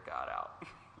figure God out.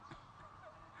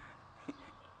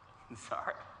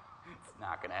 Sorry. It's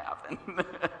not going to happen.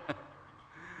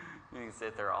 You can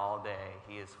sit there all day.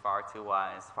 He is far too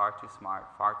wise, far too smart,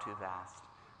 far too vast,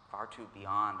 far too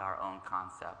beyond our own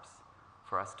concepts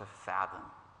for us to fathom.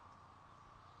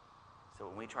 So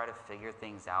when we try to figure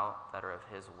things out that are of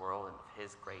his world and of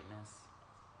his greatness,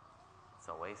 it's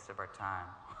a waste of our time.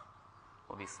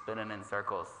 We'll be spinning in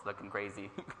circles, looking crazy.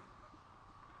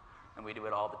 And we do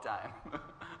it all the time.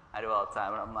 I do it all the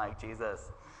time, and I'm like,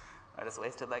 Jesus, I just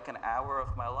wasted an hour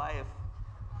of my life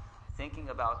thinking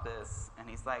about this. And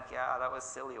he's like, yeah, that was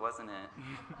silly, wasn't it?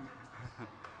 I'm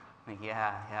like,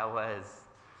 yeah, it was.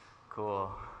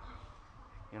 Cool.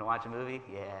 You want to watch a movie?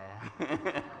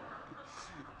 Yeah.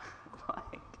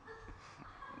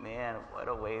 Man, what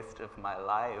a waste of my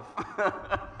life.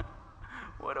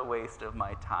 What a waste of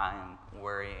my time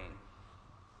worrying.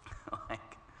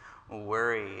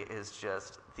 Worry is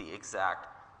just the exact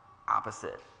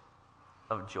opposite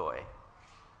of joy.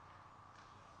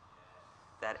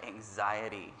 That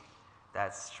anxiety,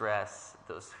 that stress,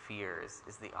 those fears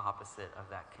is the opposite of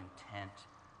that content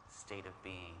state of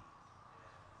being.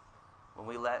 When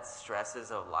we let stresses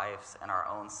of life and our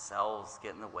own selves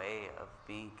get in the way of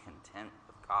being content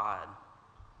with God,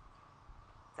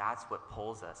 that's what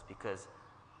pulls us, because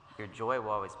your joy will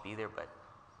always be there, but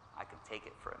I can take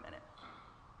it for a minute.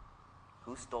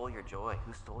 Who stole your joy?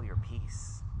 Who stole your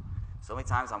peace? So many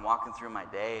times I'm walking through my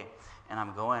day and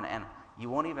I'm going, and you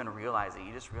won't even realize it.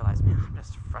 You just realize, man, I'm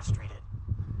just frustrated.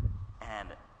 And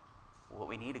what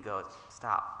we need to go is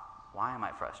stop. Why am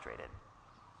I frustrated?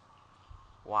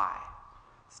 Why?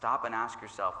 Stop and ask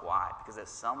yourself why. Because at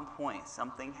some point,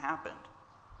 something happened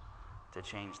to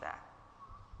change that.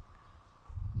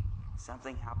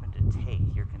 Something happened to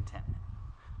take your contentment.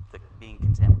 Being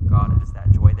content with God, it is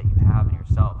that joy that you have in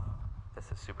yourself. This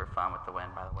is super fun with the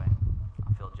wind, by the way.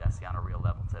 I'll feel Jesse on a real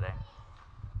level today.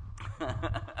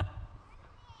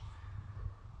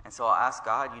 And so I'll ask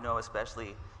God,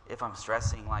 especially if I'm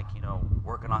stressing, like,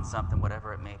 working on something,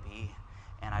 whatever it may be,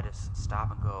 and I just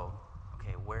stop and go,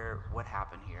 okay, what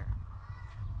happened here?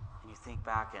 And you think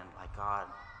back and, like, God,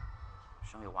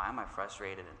 show me, why am I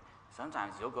frustrated? And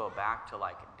sometimes you'll go back to,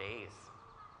 like, days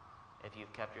if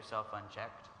you've kept yourself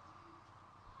unchecked.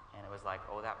 And it was like,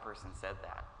 oh, that person said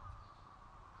that.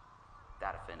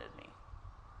 That offended me.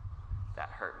 That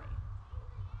hurt me.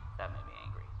 That made me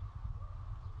angry.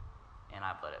 And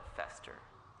I've let it fester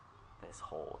this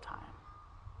whole time.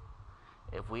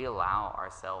 If we allow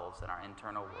ourselves and our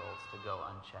internal worlds to go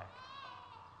unchecked,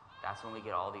 that's when we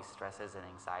get all these stresses and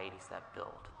anxieties that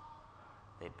build.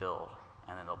 They build,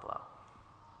 and then they'll blow.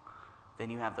 Then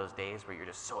you have those days where you're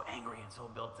just so angry and so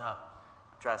built up.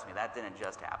 Trust me, that didn't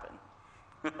just happen.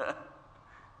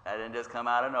 That didn't just come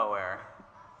out of nowhere.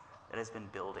 It has been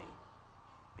building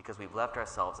because we've left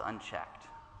ourselves unchecked.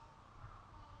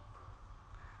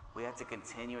 We have to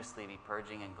continuously be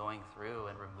purging and going through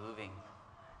and removing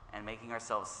and making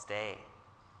ourselves stay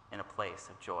in a place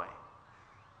of joy.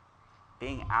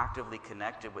 Being actively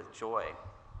connected with joy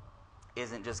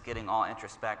isn't just getting all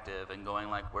introspective and going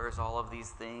like, where's all of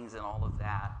these things and all of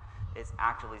that? It's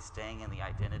actively staying in the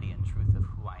identity and truth of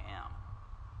who I am.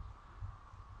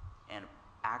 And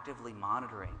actively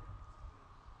monitoring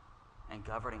and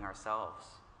governing ourselves.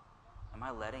 Am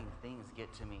I letting things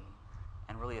get to me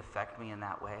and really affect me in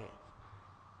that way?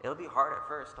 It'll be hard at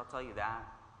first, I'll tell you that,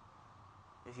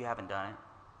 if you haven't done it.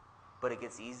 But it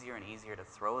gets easier and easier to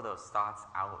throw those thoughts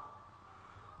out.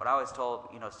 But I always told,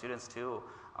 students too,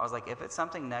 I was like, if it's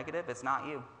something negative, it's not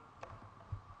you.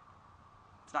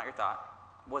 It's not your thought.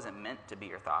 It wasn't meant to be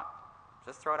your thought.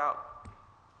 Just throw it out.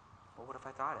 Well, what if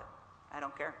I thought it? I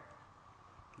don't care.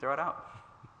 Throw it out.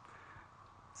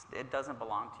 It doesn't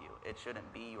belong to you. It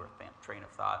shouldn't be your train of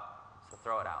thought. So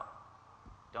throw it out.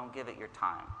 Don't give it your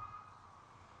time.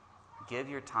 Give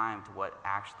your time to what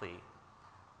actually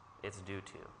it's due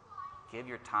to. Give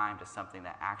your time to something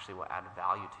that actually will add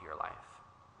value to your life,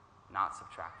 not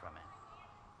subtract from it.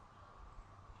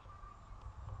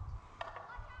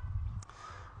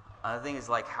 Another thing is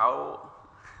like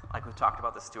we talked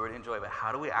about the steward and joy, but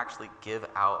how do we actually give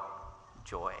out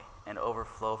joy and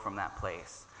overflow from that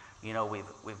place?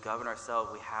 We've governed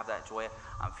ourselves. We have that joy.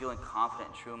 I'm feeling confident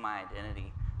and true in my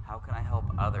identity. How can I help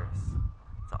others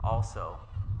to also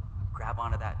grab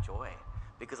onto that joy?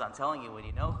 Because I'm telling you, when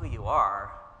you know who you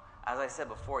are, as I said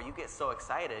before, you get so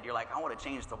excited. You're like, I want to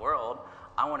change the world.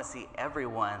 I want to see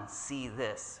everyone see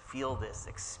this, feel this,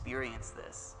 experience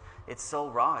this. It's so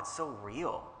raw. It's so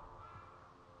real.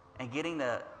 And getting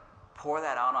to pour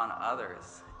that out on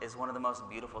others is one of the most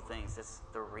beautiful things. It's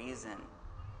the reason,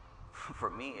 for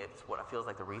me, it's what feels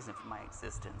like the reason for my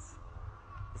existence,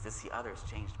 is to see others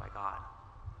changed by God.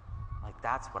 Like,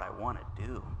 that's what I want to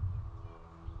do.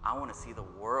 I want to see the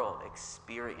world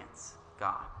experience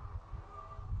God.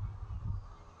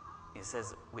 He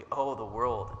says we owe the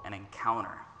world an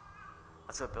encounter.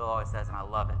 That's what Bill always says, and I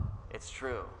love it. It's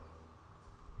true.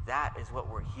 That is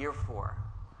what we're here for.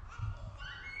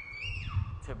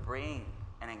 To bring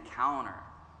an encounter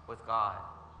with God.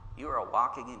 You are a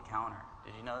walking encounter.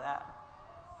 Did you know that?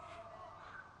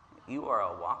 You are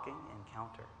a walking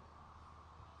encounter.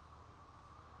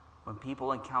 When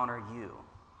people encounter you,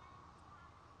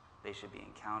 they should be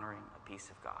encountering a piece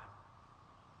of God.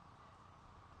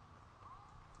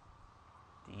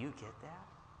 Do you get that?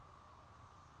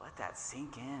 Let that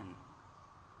sink in.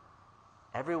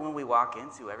 Everyone we walk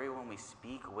into, everyone we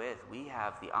speak with, we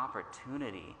have the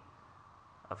opportunity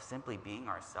of simply being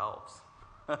ourselves.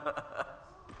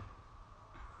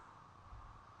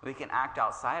 We can act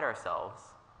outside ourselves,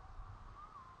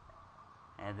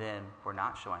 and then we're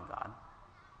not showing God.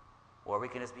 Or we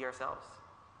can just be ourselves.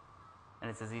 And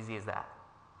it's as easy as that.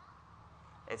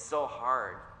 It's so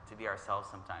hard to be ourselves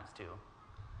sometimes too,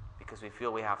 because we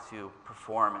feel we have to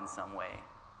perform in some way.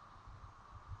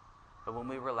 But when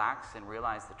we relax and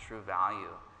realize the true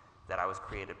value that I was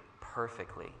created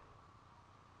perfectly,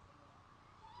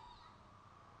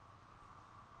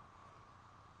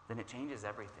 then it changes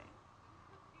everything.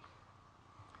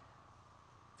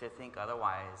 To think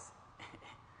otherwise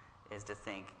is to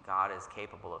think God is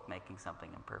capable of making something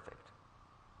imperfect.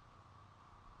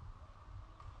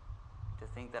 To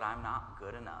think that I'm not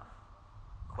good enough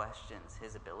questions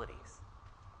his abilities.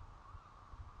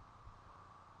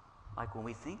 Like when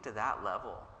we think to that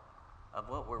level of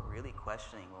what we're really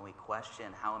questioning, when we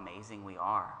question how amazing we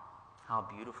are, how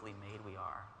beautifully made we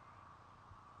are,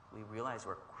 we realize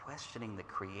we're questioning the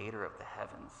creator of the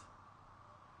heavens.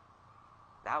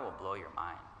 That will blow your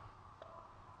mind.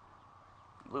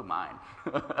 blew mine.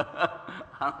 I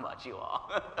don't know about you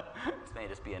all. This may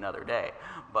just be another day.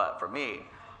 But for me,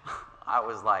 I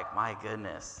was like, my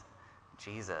goodness,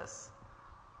 Jesus,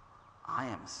 I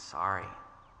am sorry.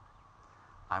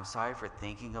 I'm sorry for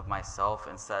thinking of myself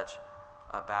in such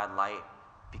a bad light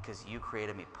because you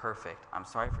created me perfect. I'm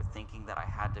sorry for thinking that I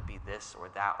had to be this or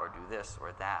that or do this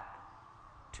or that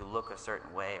to look a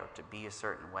certain way or to be a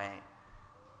certain way,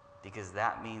 because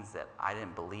that means that I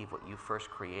didn't believe what you first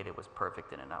created was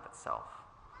perfect in and of itself.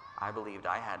 I believed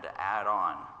I had to add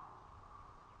on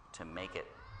to make it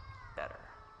better.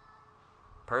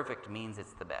 Perfect means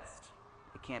it's the best.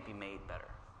 It can't be made better.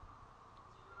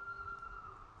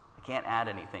 I can't add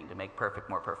anything to make perfect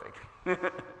more perfect.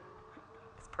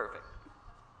 It's perfect.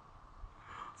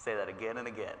 I'll say that again and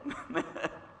again.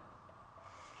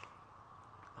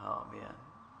 Oh, man.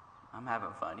 I'm having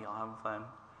fun. Y'all having fun?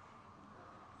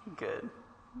 Good.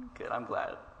 Good. I'm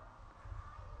glad.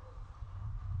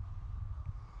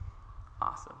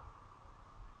 Awesome.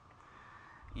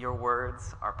 Your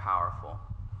words are powerful.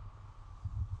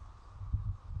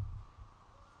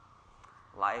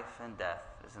 Life and death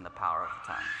is in the power of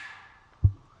the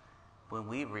tongue. When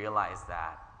we realize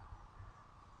that,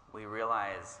 we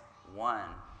realize, one,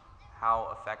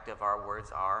 how effective our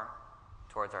words are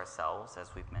towards ourselves,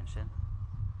 as we've mentioned,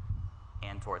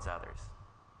 and towards others.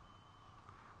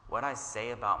 What I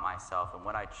say about myself and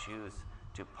what I choose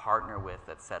to partner with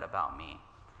that's said about me,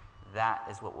 that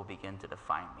is what will begin to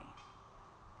define me.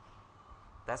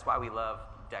 That's why we love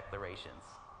declarations,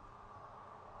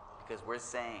 because we're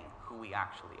saying who we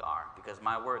actually are, because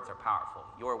my words are powerful.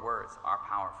 Your words are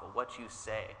powerful. What you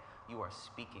say, you are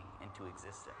speaking into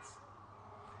existence.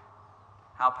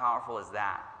 How powerful is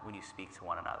that when you speak to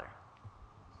one another?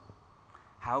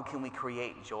 How can we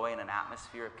create joy in an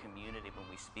atmosphere of community when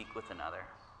we speak with another?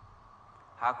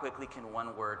 How quickly can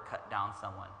one word cut down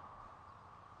someone?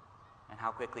 And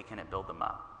how quickly can it build them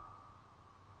up?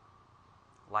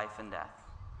 Life and death.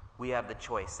 We have the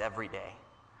choice every day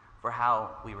for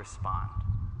how we respond.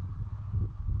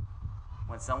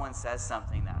 When someone says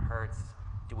something that hurts,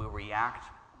 do we react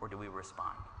or do we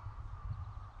respond?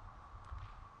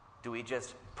 Do we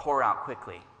just pour out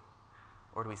quickly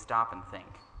or do we stop and think?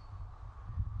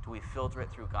 Do we filter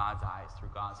it through God's eyes, through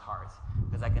God's heart?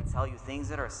 Because I can tell you, things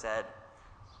that are said,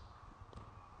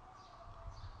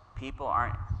 people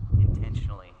aren't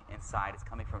intentionally inside. It's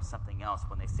coming from something else.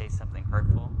 When they say something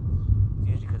hurtful, it's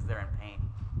usually because they're in pain.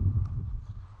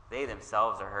 They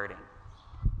themselves are hurting.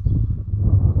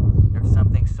 There's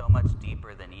something so much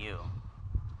deeper than you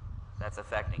that's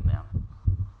affecting them.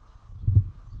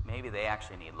 Maybe they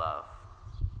actually need love.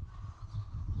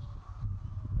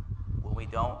 When we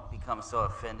don't become so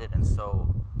offended and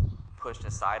so pushed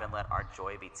aside and let our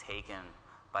joy be taken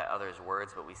by others'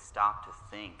 words, but we stop to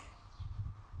think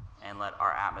and let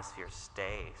our atmosphere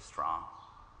stay strong,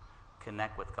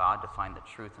 connect with God to find the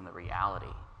truth and the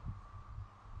reality,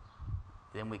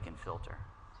 then we can filter.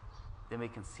 Then we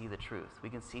can see the truth. We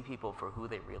can see people for who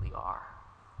they really are.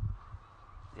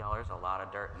 Y'all, there's a lot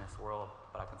of dirt in this world,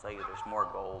 but I can tell you there's more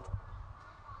gold.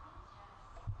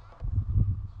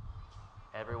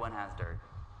 Everyone has dirt,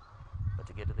 but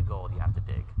to get to the gold, you have to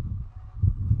dig.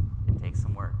 It takes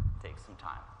some work, it takes some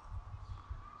time.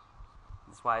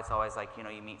 That's why it's always like,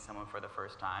 you meet someone for the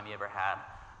first time. You ever had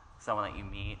someone that you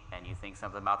meet and you think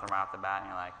something about them right off the bat and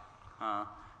you're like, huh?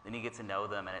 Then you get to know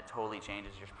them and it totally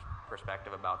changes your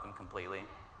perspective about them completely.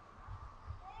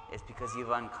 It's because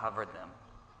you've uncovered them.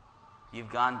 You've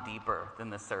gone deeper than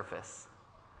the surface.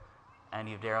 And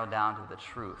you've narrowed down to the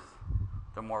truth,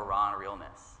 the more raw and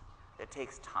realness. It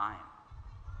takes time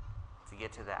to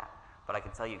get to that. But I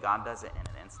can tell you, God does it in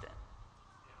an instant.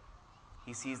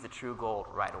 He sees the true gold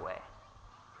right away.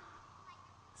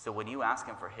 So when you ask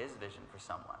him for his vision for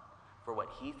someone, for what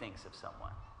he thinks of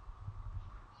someone,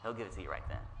 he'll give it to you right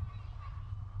then.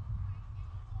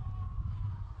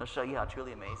 He'll show you how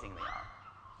truly amazing they are.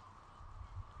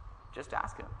 Just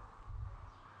ask him.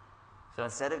 So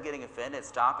instead of getting offended,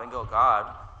 stop and go,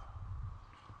 God,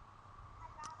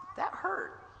 that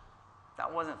hurt.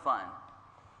 That wasn't fun.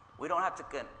 We don't have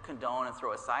to condone and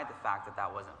throw aside the fact that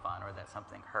that wasn't fun or that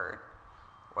something hurt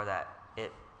or that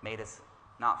it made us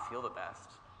not feel the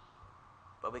best.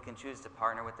 But we can choose to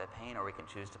partner with that pain or we can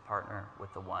choose to partner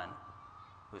with the one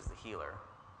who's the healer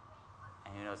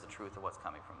and who knows the truth of what's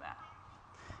coming from that.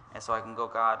 And so I can go,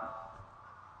 God,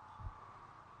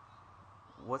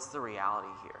 what's the reality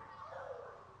here?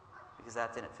 Because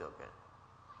that didn't feel good.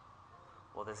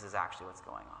 Well, this is actually what's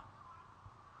going on.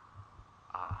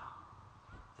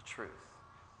 The truth,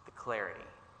 the clarity.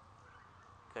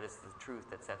 Because it's the truth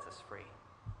that sets us free.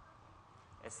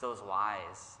 It's those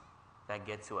lies that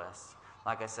get to us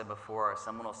Like I said before,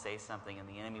 someone will say something and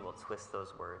the enemy will twist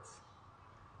those words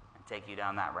and take you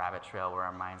down that rabbit trail where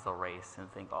our minds will race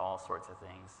and think all sorts of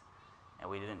things. And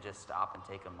we didn't just stop and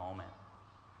take a moment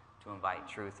to invite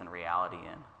truth and reality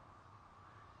in.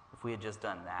 If we had just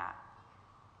done that,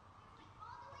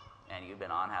 and you've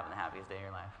been on having the happiest day of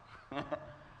your life,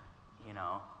 you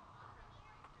know,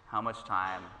 how much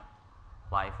time,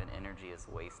 life, and energy is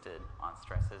wasted on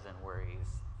stresses and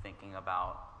worries, thinking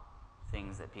about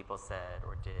things that people said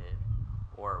or did,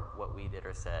 or what we did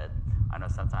or said. I know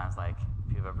sometimes, like,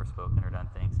 if you've ever spoken or done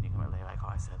things, and you can relate, like, oh,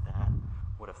 I said that.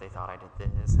 What if they thought I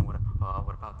did this? And what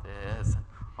about this? And,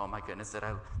 oh my goodness, did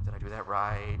I do that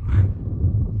right?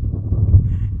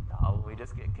 No, we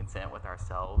just get content with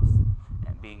ourselves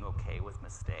and being okay with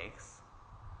mistakes.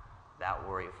 That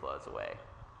worry flows away.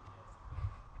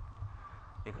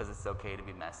 Because it's okay to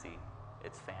be messy.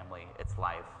 It's family, it's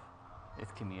life,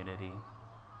 it's community.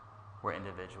 We're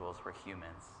individuals, we're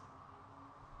humans.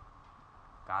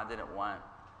 God didn't want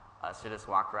us to just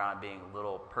walk around being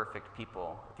little perfect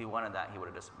people. If he wanted that, he would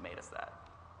have just made us that.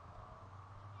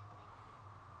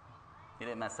 He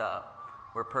didn't mess up.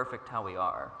 We're perfect how we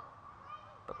are,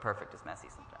 but perfect is messy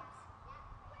sometimes.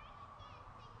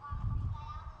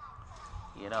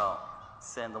 You know,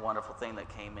 sin, the wonderful thing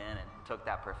that came in and took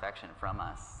that perfection from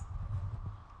us.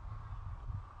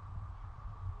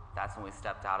 That's when we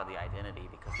stepped out of the identity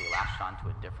because we latched onto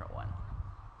a different one.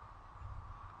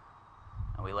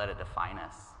 And we let it define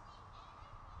us.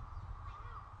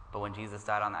 But when Jesus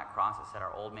died on that cross, it said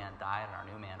our old man died and our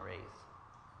new man raised.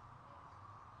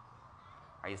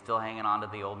 Are you still hanging on to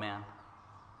the old man?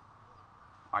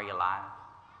 Are you alive?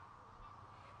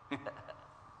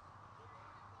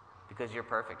 Because you're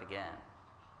perfect again.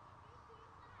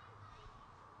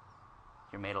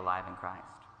 You're made alive in Christ.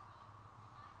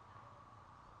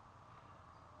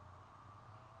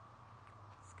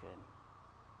 It's good.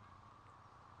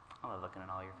 I love looking at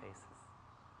all your faces.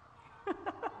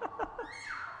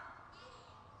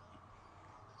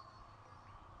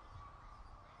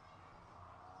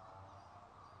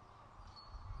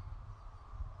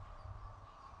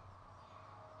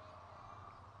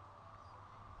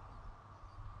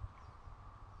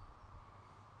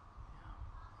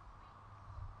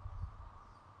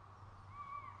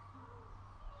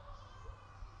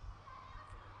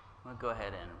 I'm going to go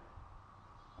ahead and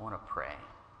I want to pray.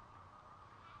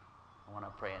 I want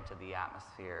to pray into the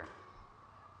atmosphere,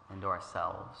 into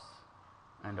ourselves,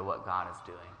 into what God is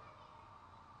doing.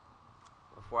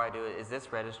 Before I do it, is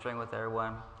this registering with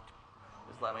everyone?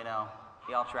 Just let me know.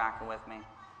 Y'all tracking with me?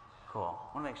 Cool.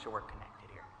 I want to make sure we're connected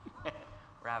here.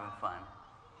 We're having fun.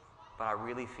 But I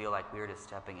really feel like we're just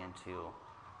stepping into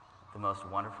the most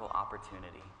wonderful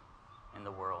opportunity in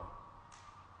the world,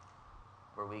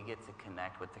 where we get to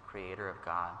connect with the creator of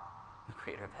God, the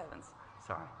creator of heavens,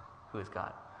 who is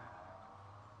God.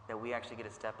 That we actually get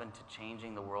to step into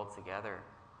changing the world together.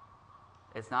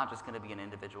 It's not just going to be an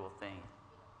individual thing.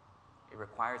 It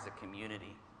requires a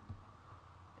community.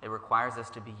 It requires us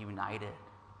to be united.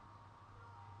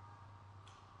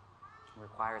 It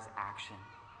requires action.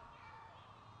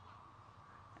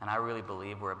 And I really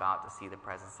believe we're about to see the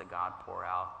presence of God pour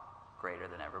out greater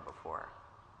than ever before.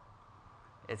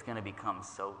 It's going to become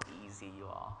so easy, you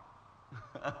all.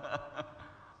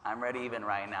 I'm ready even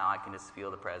right now. I can just feel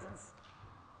the presence.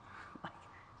 Like,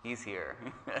 he's here.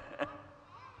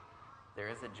 There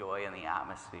is a joy in the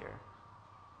atmosphere.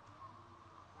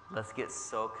 Let's get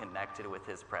so connected with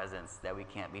his presence that we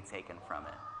can't be taken from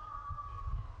it.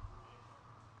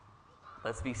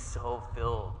 Let's be so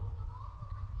filled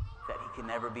that he can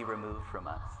never be removed from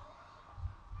us.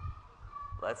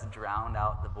 Let's drown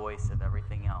out the voice of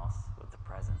everything else with the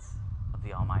presence of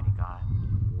the Almighty God.